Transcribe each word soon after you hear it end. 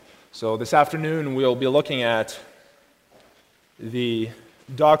So this afternoon we'll be looking at the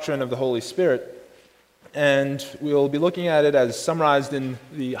doctrine of the Holy Spirit, and we'll be looking at it as summarized in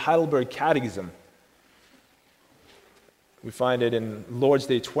the Heidelberg Catechism. We find it in Lord's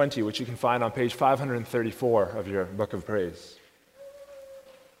Day 20, which you can find on page 534 of your Book of Praise.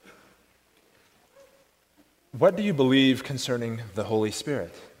 What do you believe concerning the Holy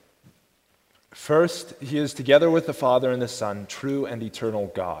Spirit? First, he is together with the Father and the Son, true and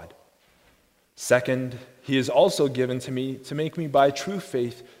eternal God. Second, he is also given to me to make me by true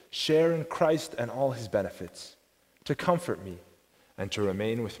faith share in Christ and all his benefits, to comfort me and to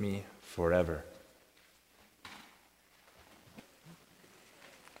remain with me forever.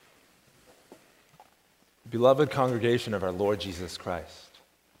 Beloved congregation of our Lord Jesus Christ,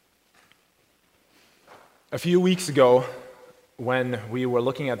 a few weeks ago, when we were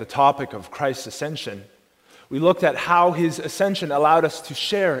looking at the topic of Christ's ascension, we looked at how his ascension allowed us to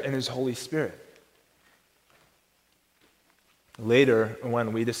share in his Holy Spirit. Later,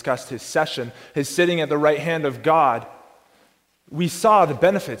 when we discussed his session, his sitting at the right hand of God, we saw the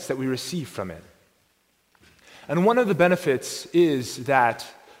benefits that we receive from it. And one of the benefits is that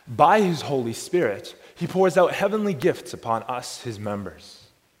by his Holy Spirit, he pours out heavenly gifts upon us, his members.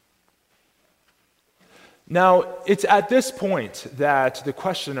 Now, it's at this point that the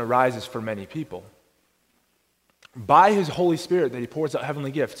question arises for many people. By his Holy Spirit that he pours out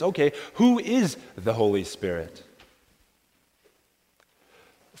heavenly gifts. Okay, who is the Holy Spirit?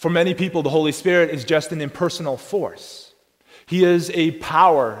 For many people, the Holy Spirit is just an impersonal force. He is a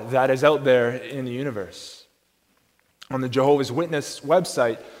power that is out there in the universe. On the Jehovah's Witness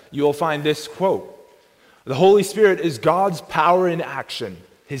website, you will find this quote: "The Holy Spirit is God's power in action,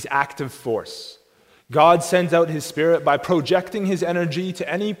 his active force. God sends out his Spirit by projecting his energy to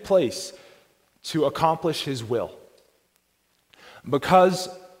any place to accomplish his will." Because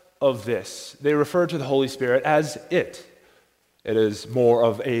of this, they refer to the Holy Spirit as it. It is more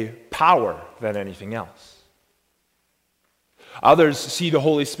of a power than anything else. Others see the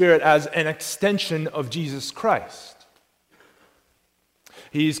Holy Spirit as an extension of Jesus Christ.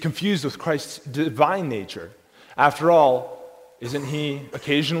 He's confused with Christ's divine nature. After all, isn't he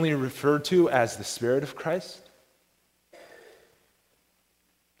occasionally referred to as the Spirit of Christ?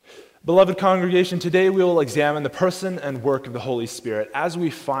 Beloved congregation, today we will examine the person and work of the Holy Spirit as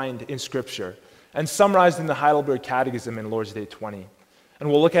we find in Scripture and summarized in the Heidelberg Catechism in Lord's Day 20. And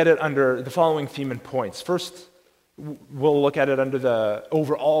we'll look at it under the following theme and points. First, we'll look at it under the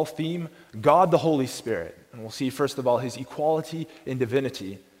overall theme, God the Holy Spirit. And we'll see, first of all, his equality in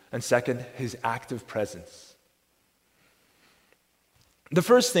divinity, and second, his active presence. The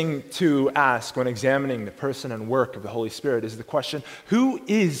first thing to ask when examining the person and work of the Holy Spirit is the question, who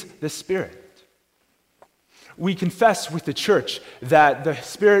is the Spirit? We confess with the church that the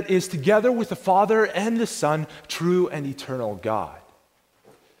Spirit is together with the Father and the Son, true and eternal God.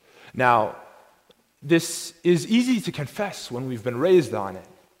 Now, this is easy to confess when we've been raised on it.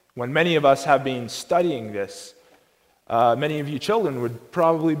 When many of us have been studying this, many of you children would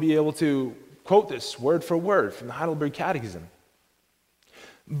probably be able to quote this word for word from the Heidelberg Catechism.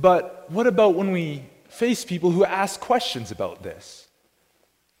 But what about when we face people who ask questions about this?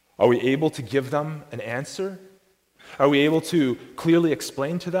 Are we able to give them an answer? Are we able to clearly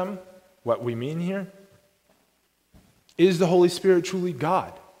explain to them what we mean here? Is the Holy Spirit truly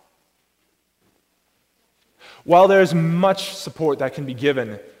God? While there's much support that can be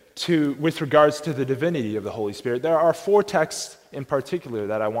given with regards to the divinity of the Holy Spirit, there are four texts in particular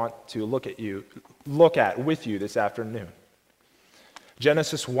that I want to look at with you this afternoon.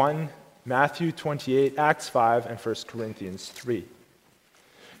 Genesis 1, Matthew 28, Acts 5, and 1 Corinthians 3.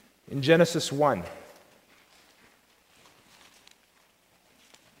 In Genesis 1,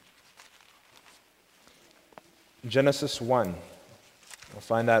 you'll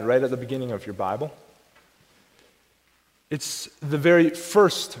find that right at the beginning of your Bible. It's the very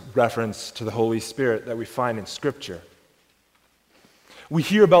first reference to the Holy Spirit that we find in Scripture. We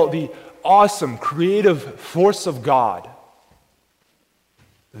hear about the awesome, creative force of God,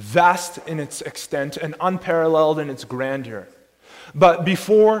 vast in its extent and unparalleled in its grandeur. But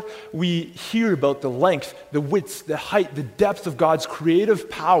before we hear about the length, the width, the height, the depth of God's creative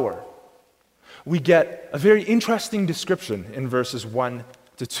power, we get a very interesting description in verses 1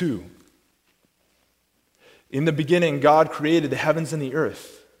 to 2. In the beginning, God created the heavens and the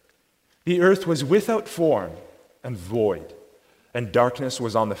earth. The earth was without form and void, and darkness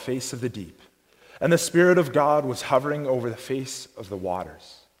was on the face of the deep. And the Spirit of God was hovering over the face of the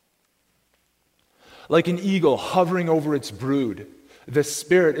waters. Like an eagle hovering over its brood, the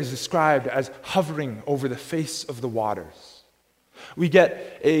Spirit is described as hovering over the face of the waters. We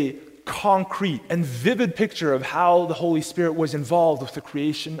get a concrete and vivid picture of how the Holy Spirit was involved with the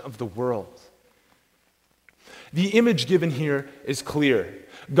creation of the world. The image given here is clear.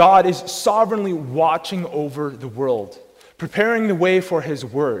 God is sovereignly watching over the world, preparing the way for His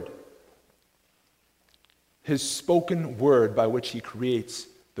word, His spoken word by which He creates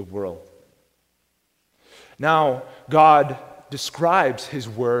the world. Now, God describes His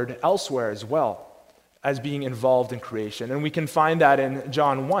word elsewhere as well as being involved in creation. And we can find that in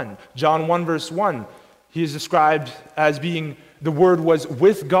John 1. John 1 verse 1, He is described as being, the Word was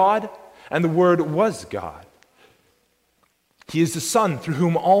with God, and the Word was God. He is the Son through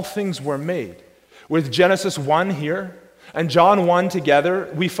whom all things were made. With Genesis 1 here and John 1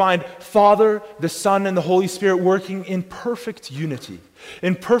 together, we find Father, the Son, and the Holy Spirit working in perfect unity,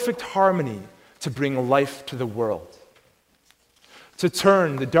 in perfect harmony to bring life to the world, to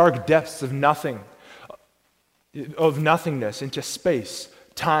turn the dark depths of nothingness into space,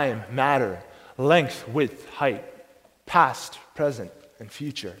 time, matter, length, width, height, past, present, and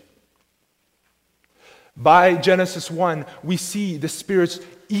future. By Genesis 1, we see the Spirit's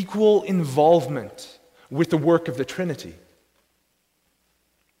equal involvement with the work of the Trinity.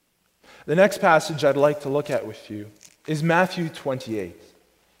 The next passage I'd like to look at with you is Matthew 28.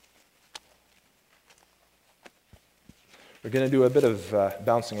 We're going to do a bit of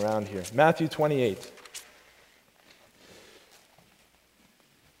bouncing around here. Matthew 28.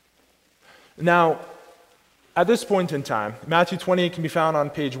 Now, at this point in time, Matthew 28 can be found on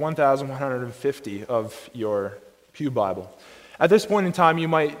page 1150 of your Pew Bible. At this point in time, you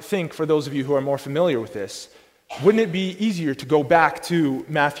might think, for those of you who are more familiar with this, wouldn't it be easier to go back to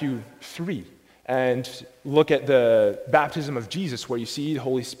Matthew 3 and look at the baptism of Jesus, where you see the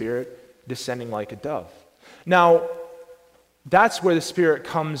Holy Spirit descending like a dove? Now, that's where the Spirit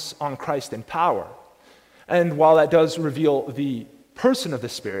comes on Christ in power. And while that does reveal the person of the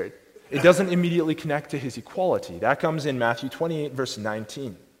Spirit, it doesn't immediately connect to His equality. That comes in Matthew 28, verse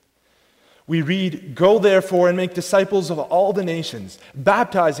 19. We read, "Go therefore and make disciples of all the nations,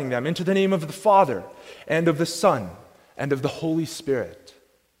 baptizing them into the name of the Father and of the Son and of the Holy Spirit."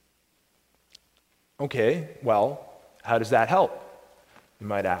 Okay, well, how does that help? You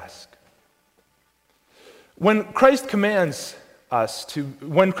might ask. When Christ commands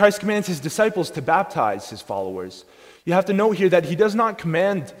His disciples to baptize His followers, you have to note here that He does not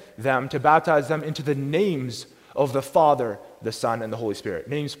command them to baptize them into the names of the Father, the Son, and the Holy Spirit.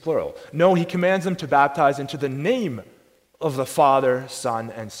 Names plural. No, He commands them to baptize into the name of the Father,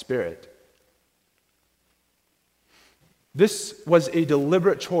 Son, and Spirit. This was a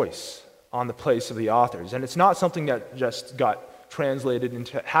deliberate choice on the place of the authors, and it's not something that just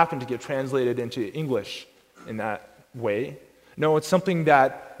happened to get translated into English in that way. No, it's something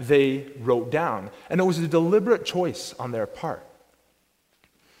that they wrote down, and it was a deliberate choice on their part.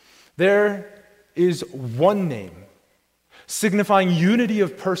 There is one name signifying unity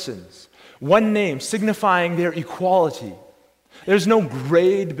of persons, one name signifying their equality. There's no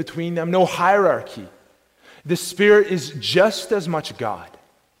grade between them, no hierarchy. The Spirit is just as much God,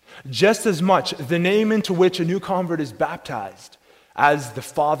 just as much the name into which a new convert is baptized as the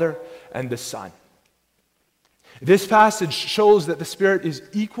Father and the Son. This passage shows that the Spirit is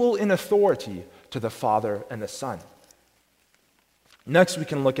equal in authority to the Father and the Son. Next, we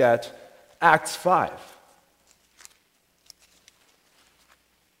can look at Acts 5.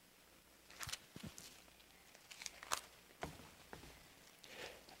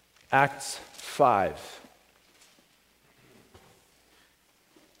 Acts 5.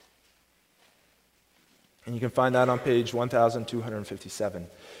 And you can find that on page 1257.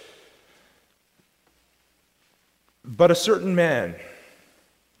 But a certain man,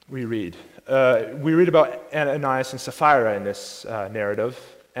 we read about Ananias and Sapphira in this narrative,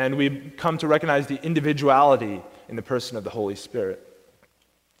 and we come to recognize the individuality in the person of the Holy Spirit.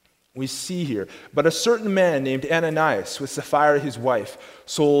 We see here, but a certain man named Ananias, with Sapphira his wife,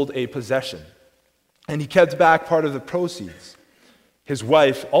 sold a possession, and he kept back part of the proceeds, his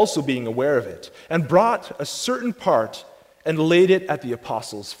wife also being aware of it, and brought a certain part and laid it at the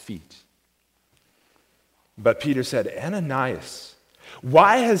apostles' feet. But Peter said, "Ananias,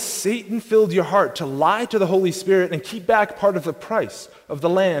 why has Satan filled your heart to lie to the Holy Spirit and keep back part of the price of the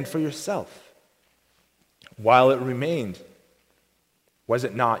land for yourself? While it remained, was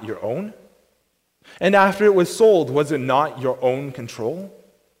it not your own? And after it was sold, was it not your own control?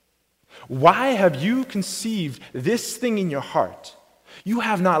 Why have you conceived this thing in your heart? You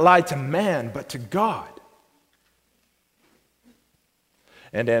have not lied to man, but to God."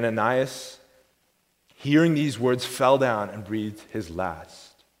 And Ananias, hearing these words, fell down and breathed his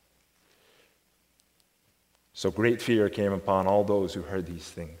last. So great fear came upon all those who heard these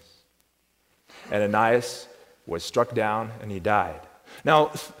things. Ananias was struck down and he died.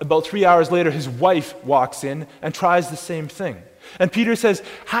 Now, about 3 hours later, his wife walks in and tries the same thing. And Peter says,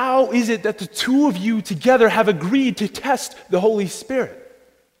 "How is it that the two of you together have agreed to test the Holy Spirit?"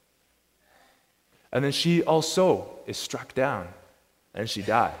 And then she also is struck down and she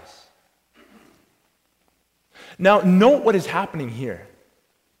dies. Now, note what is happening here.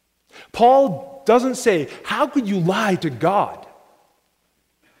 Paul doesn't say, "How could you lie to God?"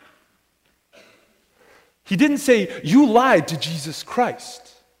 He didn't say, "You lied to Jesus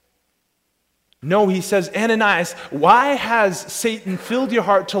Christ." No, he says, "Ananias, why has Satan filled your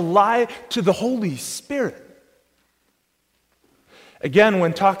heart to lie to the Holy Spirit?" Again,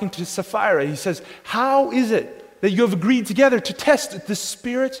 when talking to Sapphira, he says, "How is it that you have agreed together to test the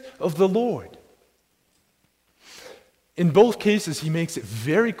Spirit of the Lord?" In both cases, he makes it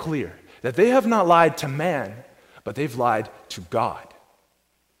very clear that they have not lied to man, but they've lied to God.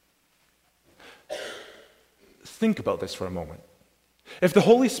 Think about this for a moment. If the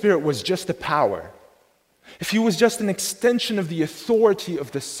Holy Spirit was just a power, if he was just an extension of the authority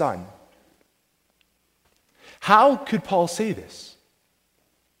of the Son, how could Paul say this?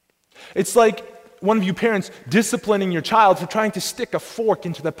 It's like one of you parents disciplining your child for trying to stick a fork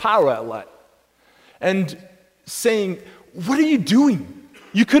into the power outlet and saying, "What are you doing?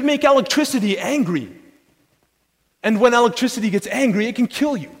 You could make electricity angry. And when electricity gets angry, it can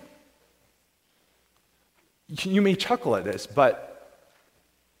kill you." You may chuckle at this, but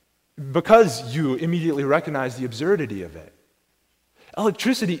because you immediately recognize the absurdity of it,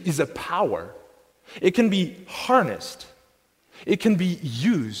 electricity is a power. It can be harnessed. It can be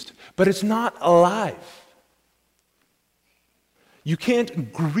used, but it's not alive. You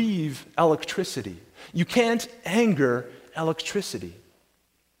can't grieve electricity. You can't anger electricity.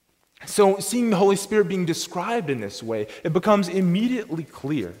 So, seeing the Holy Spirit being described in this way, it becomes immediately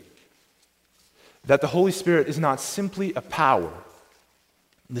clear that the Holy Spirit is not simply a power.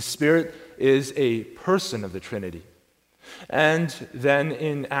 The Spirit is a person of the Trinity. And then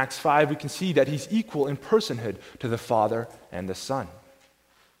in Acts 5, we can see that he's equal in personhood to the Father and the Son.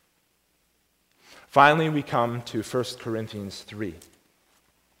 Finally, we come to 1 Corinthians 3.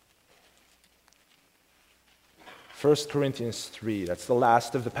 1 Corinthians 3, that's the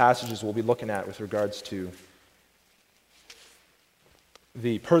last of the passages we'll be looking at with regards to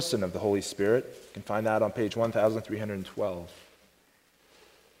the person of the Holy Spirit. You can find that on page 1312.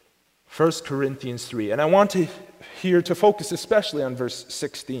 1 Corinthians 3. And I want here to focus especially on verse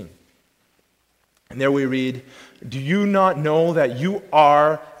 16. And there we read, "Do you not know that you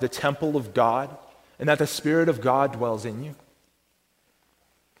are the temple of God, and that the Spirit of God dwells in you?"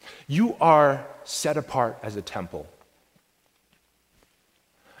 You are set apart as a temple.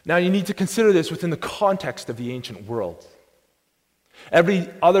 Now you need to consider this within the context of the ancient world. Every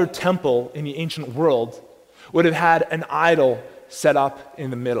other temple in the ancient world would have had an idol set up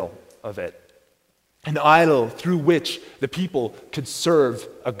in the middle of it. An idol through which the people could serve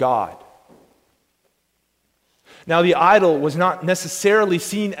a god. Now the idol was not necessarily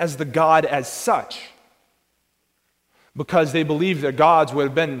seen as the god as such, because they believed their gods would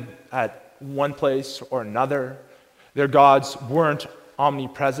have been at one place or another. Their gods weren't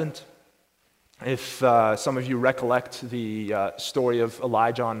omnipresent. If some of you recollect the story of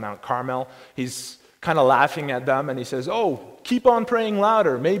Elijah on Mount Carmel, he's kind of laughing at them and he says, "Oh, keep on praying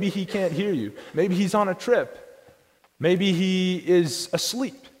louder. Maybe he can't hear you. Maybe he's on a trip. Maybe he is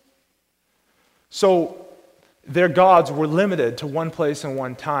asleep." So their gods were limited to one place and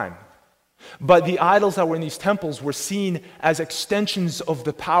one time. But the idols that were in these temples were seen as extensions of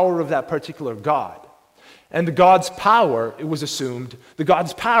the power of that particular god. And the god's power, it was assumed, the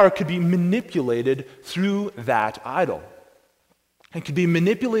god's power could be manipulated through that idol. It could be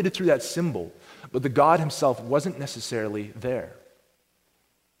manipulated through that symbol, but the God himself wasn't necessarily there.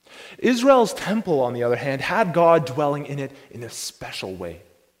 Israel's temple, on the other hand, had God dwelling in it in a special way.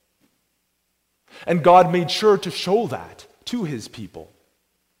 And God made sure to show that to his people.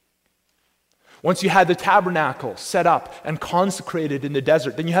 Once you had the tabernacle set up and consecrated in the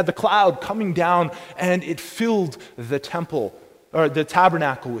desert, then you had the cloud coming down and it filled the temple, or the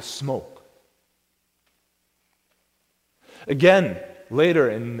tabernacle, with smoke. Again, later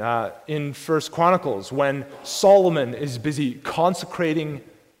in 1 Chronicles, when Solomon is busy consecrating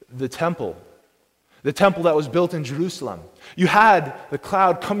the temple that was built in Jerusalem, you had the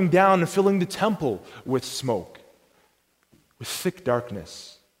cloud coming down and filling the temple with smoke, with thick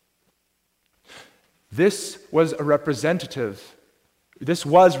darkness. This was representative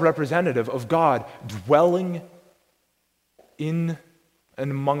of God dwelling in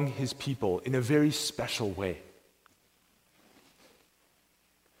and among his people in a very special way.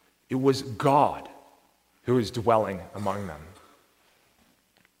 It was God who was dwelling among them.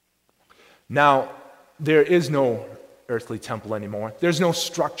 Now, there is no earthly temple anymore. There's no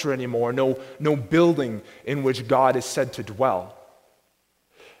structure anymore, no building in which God is said to dwell.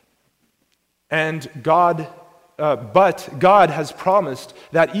 But God has promised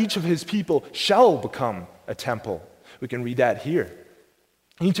that each of his people shall become a temple. We can read that here.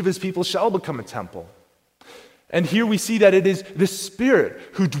 Each of his people shall become a temple. And here we see that it is the Spirit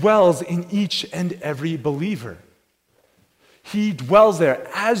who dwells in each and every believer. He dwells there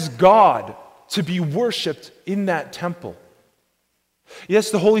as God to be worshiped in that temple. Yes,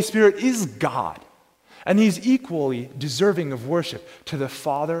 the Holy Spirit is God, and he's equally deserving of worship to the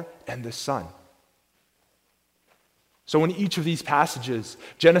Father and the Son. So in each of these passages,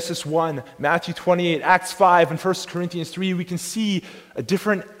 Genesis 1, Matthew 28, Acts 5, and 1 Corinthians 3, we can see a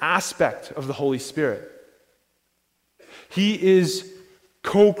different aspect of the Holy Spirit. He is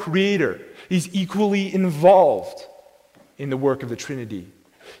co-creator. He's equally involved in the work of the Trinity.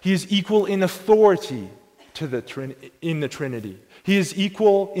 He is equal in authority in the Trinity. He is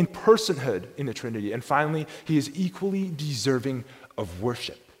equal in personhood in the Trinity. And finally, he is equally deserving of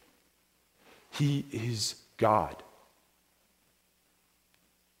worship. He is God.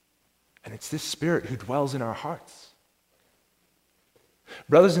 And it's this Spirit who dwells in our hearts.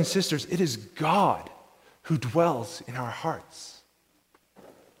 Brothers and sisters, it is God who dwells in our hearts.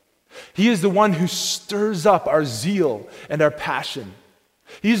 He is the one who stirs up our zeal and our passion.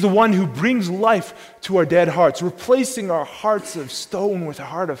 He is the one who brings life to our dead hearts, replacing our hearts of stone with a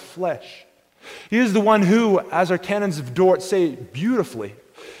heart of flesh. He is the one who, as our canons of Dort say beautifully,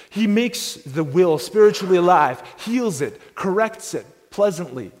 he makes the will spiritually alive, heals it, corrects it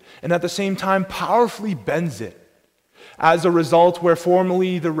pleasantly, and at the same time powerfully bends it. As a result, where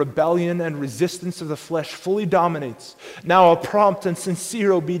formerly the rebellion and resistance of the flesh fully dominates, now a prompt and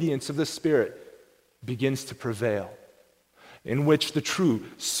sincere obedience of the Spirit begins to prevail, in which the true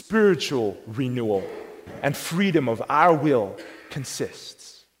spiritual renewal and freedom of our will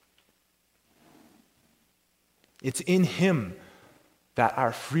consists. It's in him that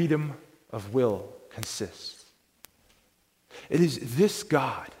our freedom of will consists. It is this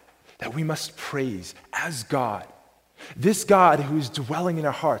God that we must praise as God. This God who is dwelling in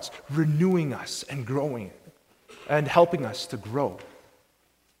our hearts, renewing us and growing and helping us to grow.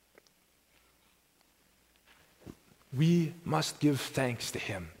 We must give thanks to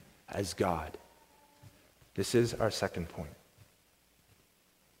him as God. This is our second point.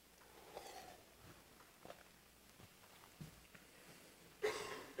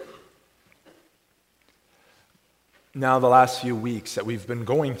 Now, the last few weeks that we've been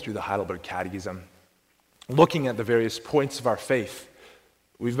going through the Heidelberg Catechism, looking at the various points of our faith,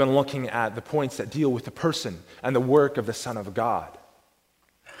 we've been looking at the points that deal with the person and the work of the Son of God.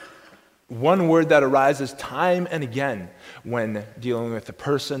 One word that arises time and again when dealing with the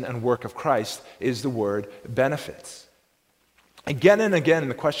person and work of Christ is the word benefits. Again and again,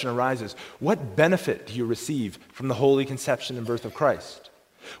 the question arises, what benefit do you receive from the holy conception and birth of Christ?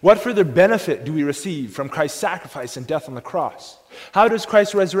 What further benefit do we receive from Christ's sacrifice and death on the cross? How does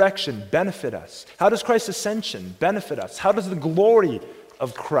Christ's resurrection benefit us? How does Christ's ascension benefit us? How does the glory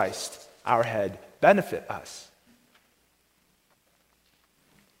of Christ, our head, benefit us?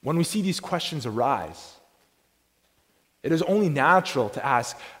 When we see these questions arise, it is only natural to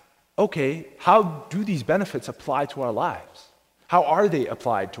ask, okay, how do these benefits apply to our lives? How are they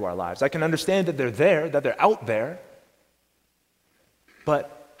applied to our lives? I can understand that they're there, that they're out there,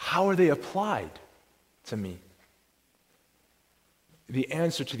 but how are they applied to me? The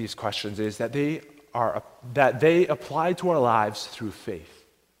answer to these questions is that they apply to our lives through faith.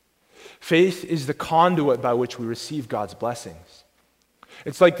 Faith is the conduit by which we receive God's blessings.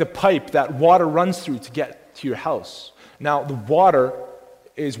 It's like the pipe that water runs through to get to your house. Now, the water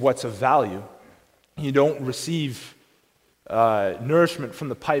is what's of value. You don't receive nourishment from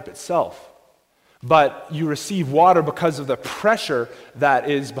the pipe itself, but you receive water because of the pressure that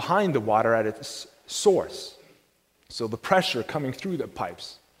is behind the water at its source. So the pressure coming through the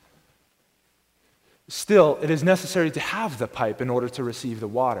pipes. Still, it is necessary to have the pipe in order to receive the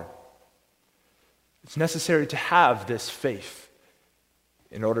water. It's necessary to have this faith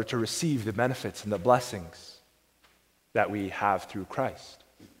in order to receive the benefits and the blessings that we have through Christ.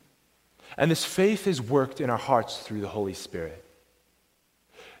 And this faith is worked in our hearts through the Holy Spirit.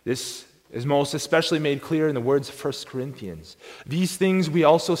 This is most especially made clear in the words of 1 Corinthians. These things we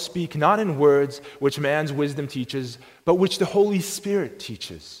also speak not in words which man's wisdom teaches, but which the Holy Spirit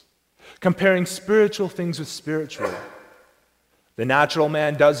teaches, comparing spiritual things with spiritual. The natural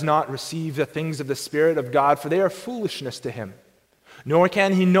man does not receive the things of the Spirit of God, for they are foolishness to him. nor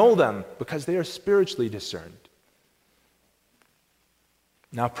can he know them because they are spiritually discerned.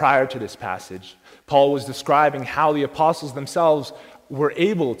 Now, prior to this passage, Paul was describing how the apostles themselves were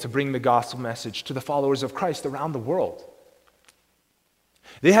able to bring the gospel message to the followers of Christ around the world.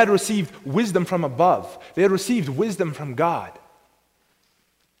 They had received wisdom from above. They had received wisdom from God.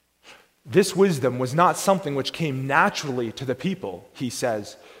 This wisdom was not something which came naturally to the people, he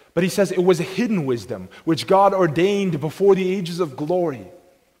says, but he says it was a hidden wisdom which God ordained before the ages of glory.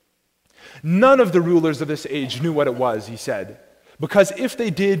 None of the rulers of this age knew what it was, he said, because if they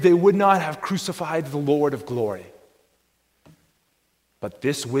did, they would not have crucified the Lord of glory. But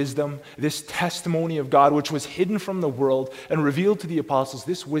this wisdom, this testimony of God, which was hidden from the world and revealed to the apostles,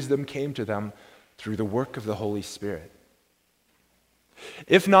 this wisdom came to them through the work of the Holy Spirit.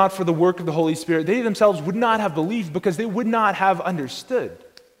 If not for the work of the Holy Spirit, they themselves would not have believed because they would not have understood.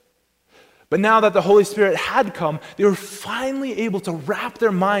 But now that the Holy Spirit had come, they were finally able to wrap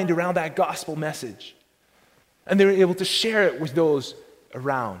their mind around that gospel message. And they were able to share it with those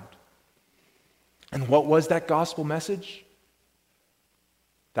around. And what was that gospel message?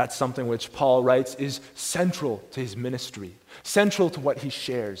 That's something which Paul writes is central to his ministry, central to what he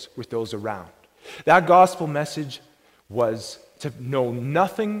shares with those around. That gospel message was to know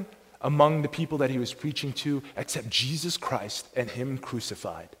nothing among the people that he was preaching to except Jesus Christ and him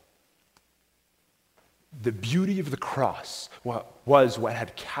crucified. The beauty of the cross was what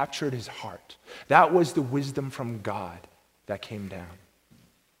had captured his heart. That was the wisdom from God that came down.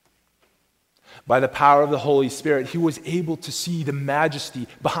 By the power of the Holy Spirit, he was able to see the majesty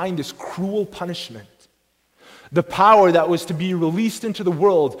behind this cruel punishment. The power that was to be released into the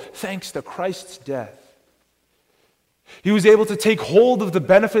world thanks to Christ's death. He was able to take hold of the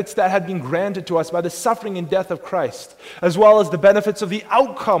benefits that had been granted to us by the suffering and death of Christ, as well as the benefits of the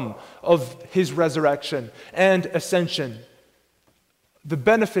outcome of his resurrection and ascension. The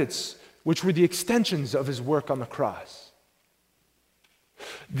benefits which were the extensions of his work on the cross.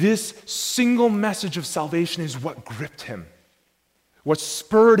 This single message of salvation is what gripped him, what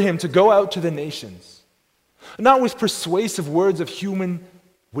spurred him to go out to the nations. Not with persuasive words of human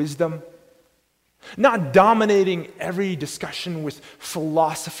wisdom, not dominating every discussion with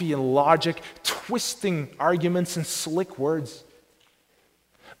philosophy and logic, twisting arguments and slick words,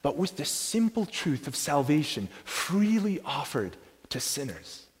 but with the simple truth of salvation freely offered to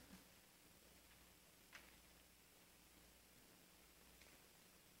sinners.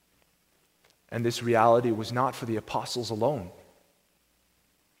 And this reality was not for the apostles alone.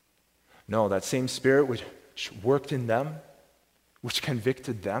 No, that same Spirit which worked in them, which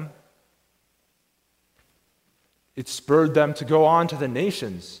convicted them, it spurred them to go on to the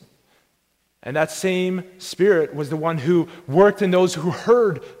nations. And that same Spirit was the one who worked in those who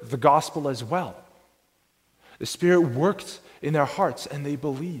heard the gospel as well. The Spirit worked in their hearts and they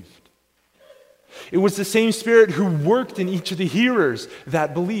believed. It was the same Spirit who worked in each of the hearers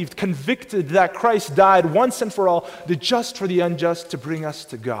that believed, convicted that Christ died once and for all, the just for the unjust, to bring us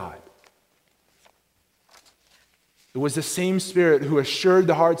to God. It was the same Spirit who assured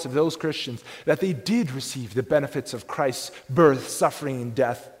the hearts of those Christians that they did receive the benefits of Christ's birth, suffering, and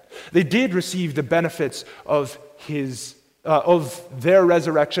death. They did receive the benefits of their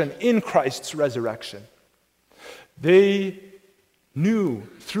resurrection in Christ's resurrection. They knew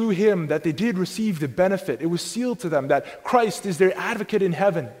through him that they did receive the benefit. It was sealed to them that Christ is their advocate in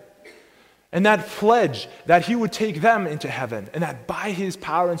heaven. And that pledge that he would take them into heaven, and that by his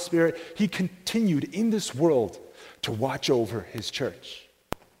power and Spirit, he continued in this world to watch over his church.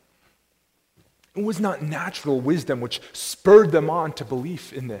 It was not natural wisdom which spurred them on to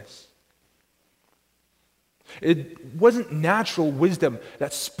belief in this. It wasn't natural wisdom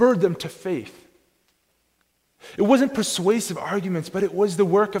that spurred them to faith. It wasn't persuasive arguments, but it was the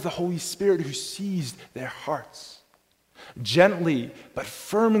work of the Holy Spirit who seized their hearts, gently but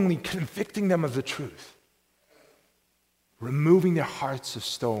firmly convicting them of the truth, removing their hearts of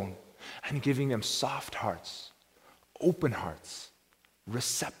stone and giving them soft hearts, open hearts,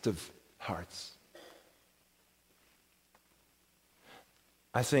 receptive hearts.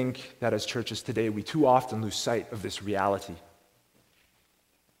 I think that as churches today, we too often lose sight of this reality.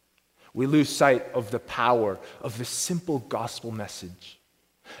 We lose sight of the power of the simple gospel message,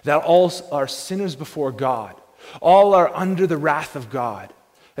 that all are sinners before God, all are under the wrath of God,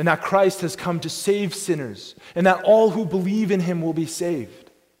 and that Christ has come to save sinners, and that all who believe in him will be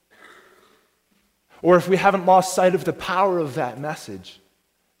saved. Or if we haven't lost sight of the power of that message,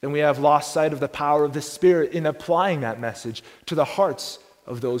 then we have lost sight of the power of the Spirit in applying that message to the hearts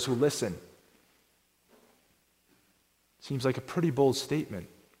of those who listen. Seems like a pretty bold statement,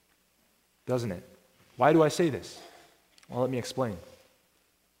 doesn't it? Why do I say this? Well, let me explain.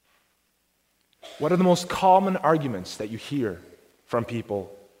 What are the most common arguments that you hear from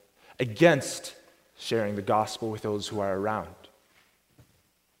people against sharing the gospel with those who are around?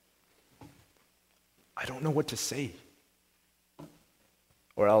 I don't know what to say.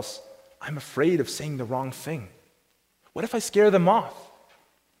 Or else, I'm afraid of saying the wrong thing. What if I scare them off?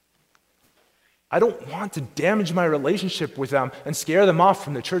 I don't want to damage my relationship with them and scare them off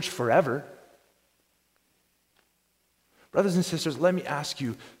from the church forever. Brothers and sisters, let me ask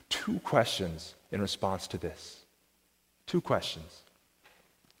you 2 questions in response to this. 2 questions.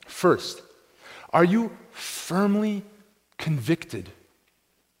 First, are you firmly convicted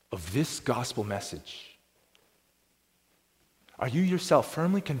of this gospel message? Are you yourself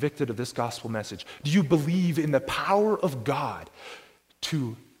firmly convicted of this gospel message? Do you believe in the power of God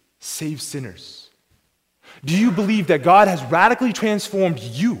to save sinners? Do you believe that God has radically transformed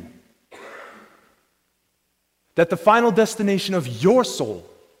you? That the final destination of your soul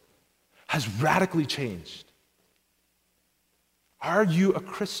has radically changed? Are you a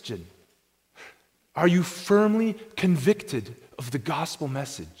Christian? Are you firmly convicted of the gospel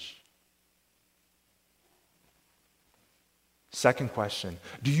message? Second question,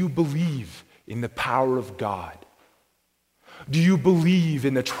 do you believe in the power of God? Do you believe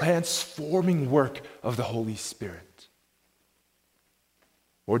in the transforming work of the Holy Spirit?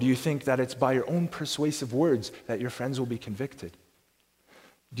 Or do you think that it's by your own persuasive words that your friends will be convicted?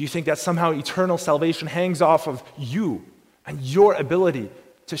 Do you think that somehow eternal salvation hangs off of you and your ability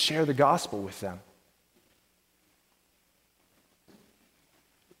to share the gospel with them?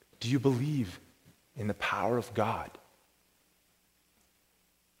 Do you believe in the power of God?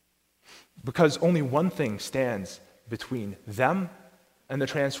 Because only one thing stands between them and the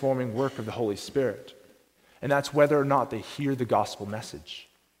transforming work of the Holy Spirit, and that's whether or not they hear the gospel message,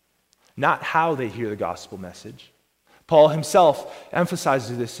 not how they hear the gospel message. Paul himself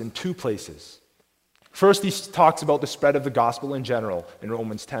emphasizes this in 2 places. First, he talks about the spread of the gospel in general in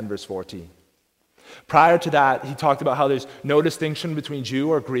Romans 10, verse 14. Prior to that, he talked about how there's no distinction between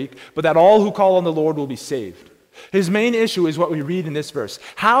Jew or Greek, but that all who call on the Lord will be saved. His main issue is what we read in this verse.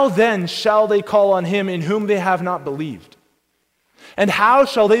 How then shall they call on him in whom they have not believed? And how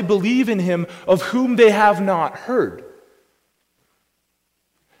shall they believe in him of whom they have not heard?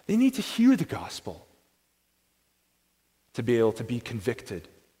 They need to hear the gospel to be able to be convicted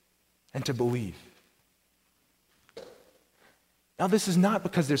and to believe. Now, this is not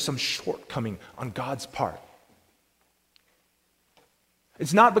because there's some shortcoming on God's part.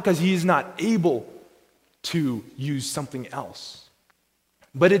 It's not because he is not able to use something else.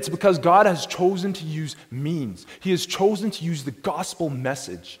 But it's because God has chosen to use means. He has chosen to use the gospel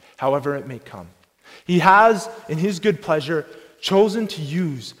message, however it may come. He has, in his good pleasure, chosen to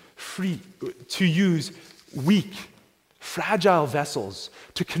use weak, fragile vessels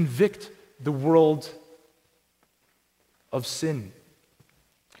to convict the world of sin.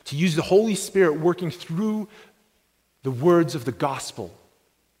 To use the Holy Spirit working through the words of the gospel,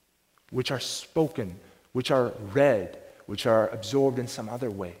 which are spoken, which are read, which are absorbed in some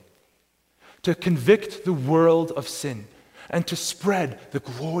other way, to convict the world of sin and to spread the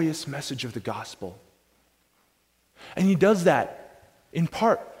glorious message of the gospel. And he does that in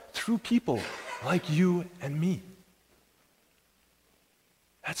part through people like you and me.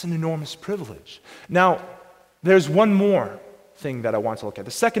 That's an enormous privilege. Now, there's one more thing that I want to look at.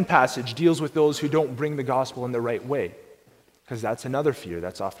 The second passage deals with those who don't bring the gospel in the right way, because that's another fear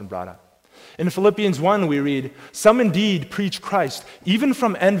that's often brought up. In Philippians 1, we read, "Some indeed preach Christ, even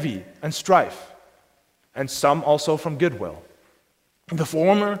from envy and strife, and some also from goodwill. The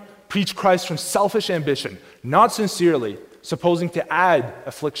former preach Christ from selfish ambition, not sincerely, supposing to add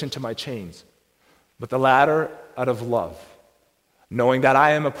affliction to my chains, but the latter out of love, knowing that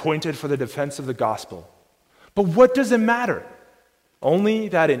I am appointed for the defense of the gospel. But what does it matter? Only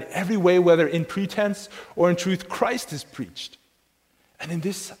that in every way, whether in pretense or in truth, Christ is preached. And in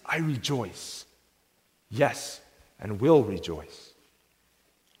this I rejoice, yes, and will rejoice."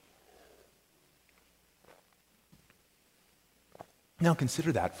 Now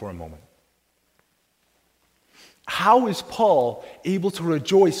consider that for a moment. How is Paul able to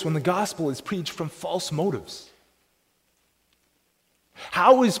rejoice when the gospel is preached from false motives?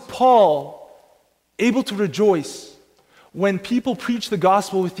 How is Paul able to rejoice when people preach the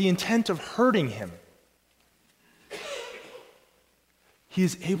gospel with the intent of hurting him? He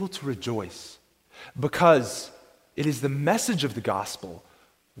is able to rejoice because it is the message of the gospel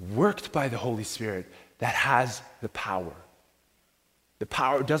worked by the Holy Spirit that has the power. The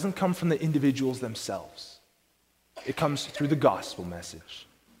power doesn't come from the individuals themselves. It comes through the gospel message.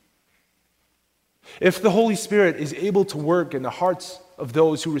 If the Holy Spirit is able to work in the hearts of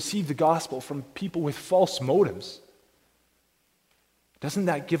those who receive the gospel from people with false motives, doesn't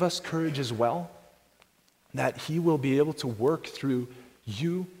that give us courage as well? That he will be able to work through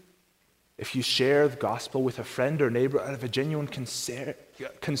you if you share the gospel with a friend or neighbor out of a genuine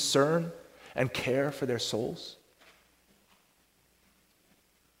concern and care for their souls?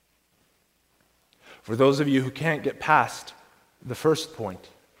 For those of you who can't get past the first point,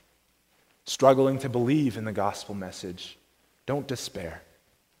 struggling to believe in the gospel message, don't despair.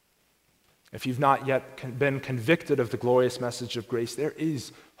 If you've not yet been convicted of the glorious message of grace, there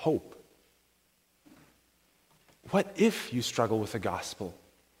is hope. What if you struggle with the gospel?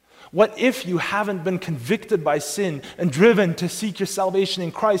 What if you haven't been convicted by sin and driven to seek your salvation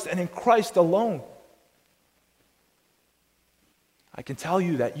in Christ and in Christ alone? I can tell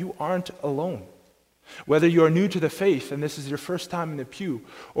you that you aren't alone. Whether you are new to the faith and this is your first time in the pew,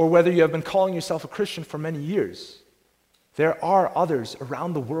 or whether you have been calling yourself a Christian for many years, there are others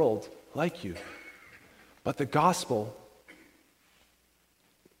around the world like you. But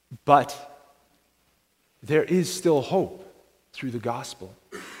there is still hope through the gospel.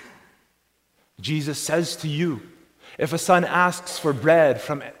 Jesus says to you, if a son asks for bread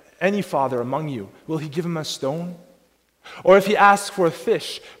from any father among you, will he give him a stone? Or if he asks for a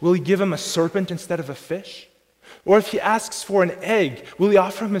fish, will he give him a serpent instead of a fish? Or if he asks for an egg, will he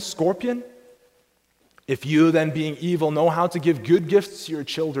offer him a scorpion? If you then, being evil, know how to give good gifts to your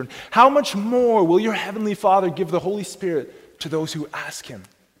children, how much more will your heavenly Father give the Holy Spirit to those who ask him?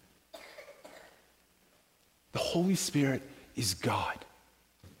 The Holy Spirit is God.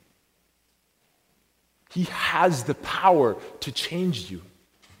 He has the power to change you.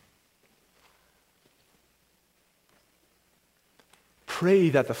 Pray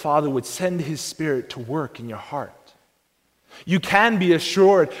that the Father would send his Spirit to work in your heart. You can be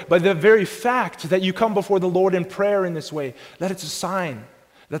assured by the very fact that you come before the Lord in prayer in this way, that it's a sign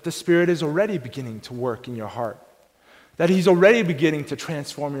that the Spirit is already beginning to work in your heart, that he's already beginning to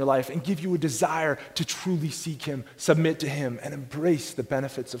transform your life and give you a desire to truly seek him, submit to him, and embrace the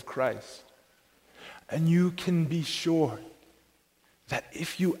benefits of Christ. And you can be sure that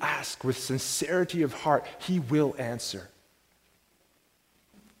if you ask with sincerity of heart, he will answer.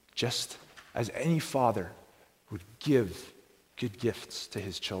 Just as any father would give good gifts to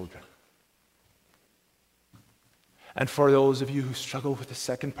his children. And for those of you who struggle with the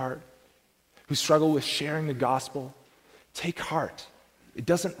second part, who struggle with sharing the gospel, take heart. It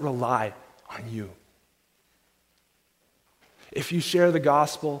doesn't rely on you. If you share the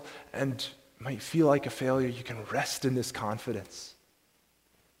gospel and might feel like a failure, you can rest in this confidence.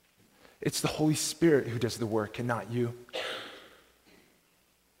 It's the Holy Spirit who does the work and not you.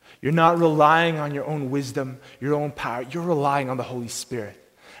 You're not relying on your own wisdom, your own power. You're relying on the Holy Spirit.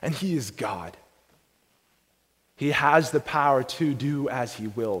 And he is God. He has the power to do as he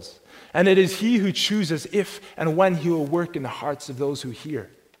wills. And it is he who chooses if and when he will work in the hearts of those who hear.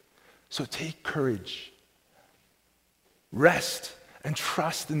 So take courage. Rest and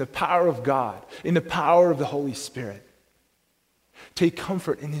trust in the power of God, in the power of the Holy Spirit. Take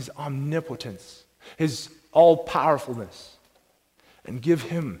comfort in his omnipotence, his all-powerfulness. And give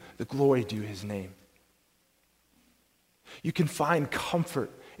him the glory due his name. You can find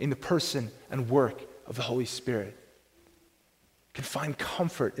comfort in the person and work of the Holy Spirit. You can find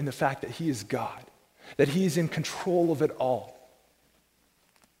comfort in the fact that he is God, that he is in control of it all,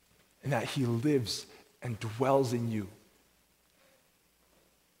 and that he lives and dwells in you.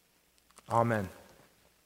 Amen.